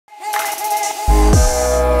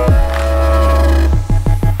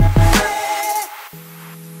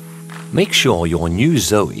Make sure your new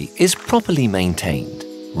Zoe is properly maintained.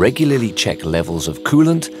 Regularly check levels of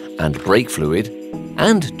coolant and brake fluid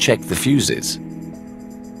and check the fuses.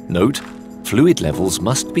 Note, fluid levels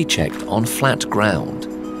must be checked on flat ground,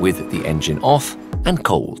 with the engine off and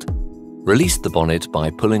cold. Release the bonnet by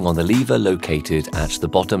pulling on the lever located at the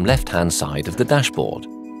bottom left-hand side of the dashboard.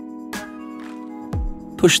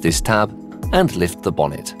 Push this tab and lift the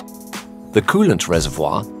bonnet. The coolant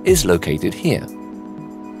reservoir is located here.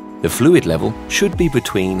 The fluid level should be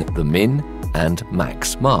between the min and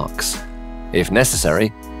max marks. If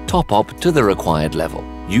necessary, top up to the required level.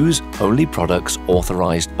 Use only products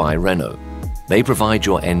authorized by Renault. They provide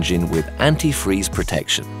your engine with anti-freeze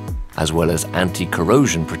protection, as well as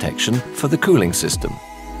anti-corrosion protection for the cooling system.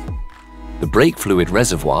 The brake fluid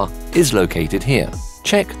reservoir is located here.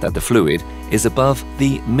 Check that the fluid is above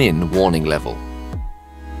the min warning level.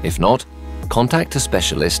 If not, contact a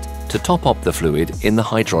specialist to top up the fluid in the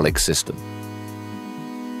hydraulic system.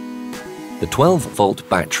 The 12-volt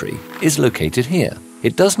battery is located here.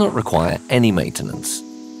 It does not require any maintenance.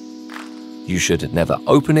 You should never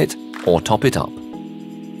open it or top it up.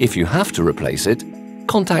 If you have to replace it,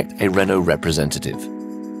 contact a Renault representative.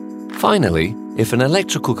 Finally, if an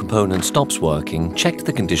electrical component stops working, check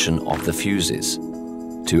the condition of the fuses.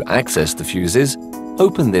 To access the fuses,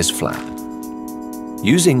 open this flap.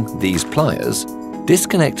 Using these pliers,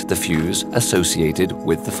 disconnect the fuse associated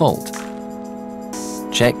with the fault.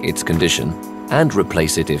 Check its condition and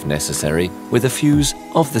replace it if necessary with a fuse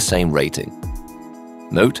of the same rating.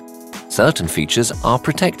 Note, certain features are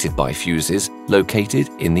protected by fuses located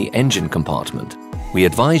in the engine compartment. We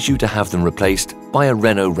advise you to have them replaced by a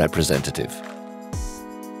Renault representative.